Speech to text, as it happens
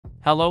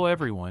Hello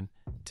everyone,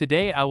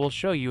 today I will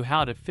show you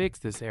how to fix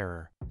this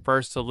error.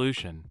 First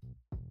solution.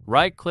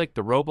 Right-click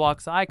the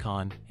Roblox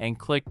icon and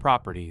click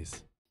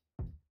Properties.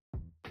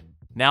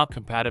 Now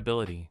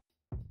Compatibility.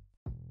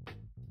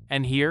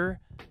 And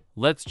here,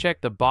 let's check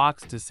the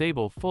box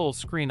Disable Full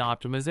Screen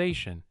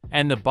Optimization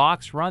and the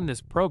box Run this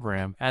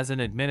program as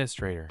an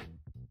administrator.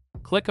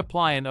 Click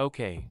Apply and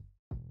OK.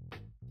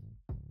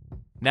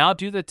 Now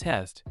do the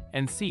test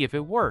and see if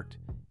it worked.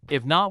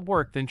 If not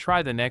worked, then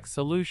try the next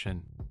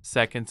solution.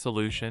 Second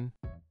solution,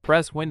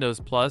 press Windows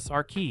plus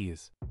R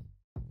keys.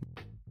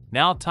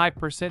 Now type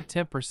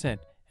 %10%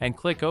 and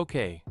click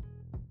OK.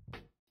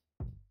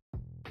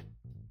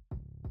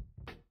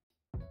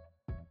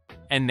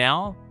 And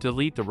now,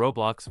 delete the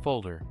Roblox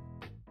folder.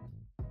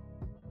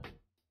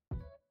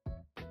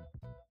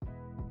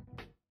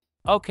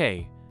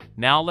 Okay,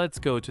 now let's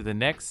go to the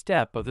next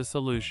step of the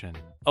solution.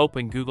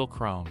 Open Google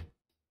Chrome.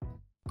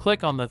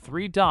 Click on the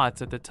three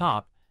dots at the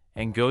top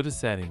and go to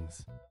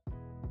Settings.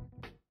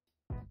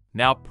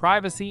 Now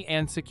Privacy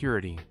and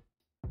Security.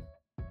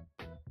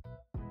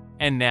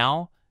 And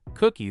now,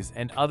 Cookies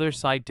and Other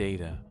Site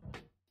Data.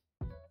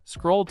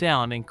 Scroll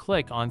down and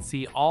click on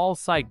See All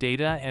Site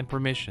Data and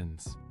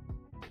Permissions.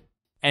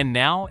 And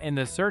now in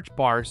the search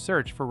bar,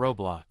 search for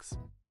Roblox.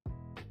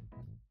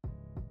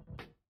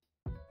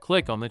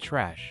 Click on the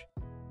trash.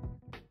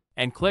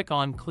 And click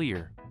on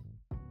Clear.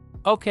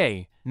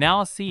 Okay,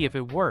 now see if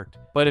it worked,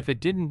 but if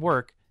it didn't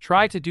work,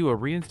 try to do a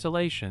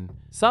reinstallation.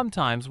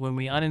 Sometimes when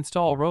we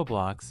uninstall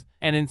Roblox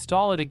and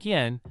install it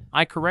again,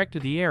 I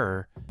corrected the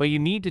error, but you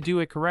need to do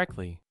it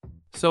correctly.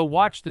 So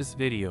watch this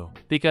video,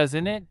 because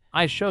in it,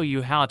 I show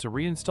you how to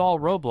reinstall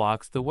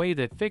Roblox the way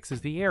that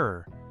fixes the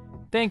error.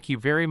 Thank you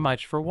very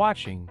much for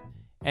watching,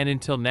 and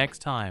until next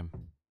time.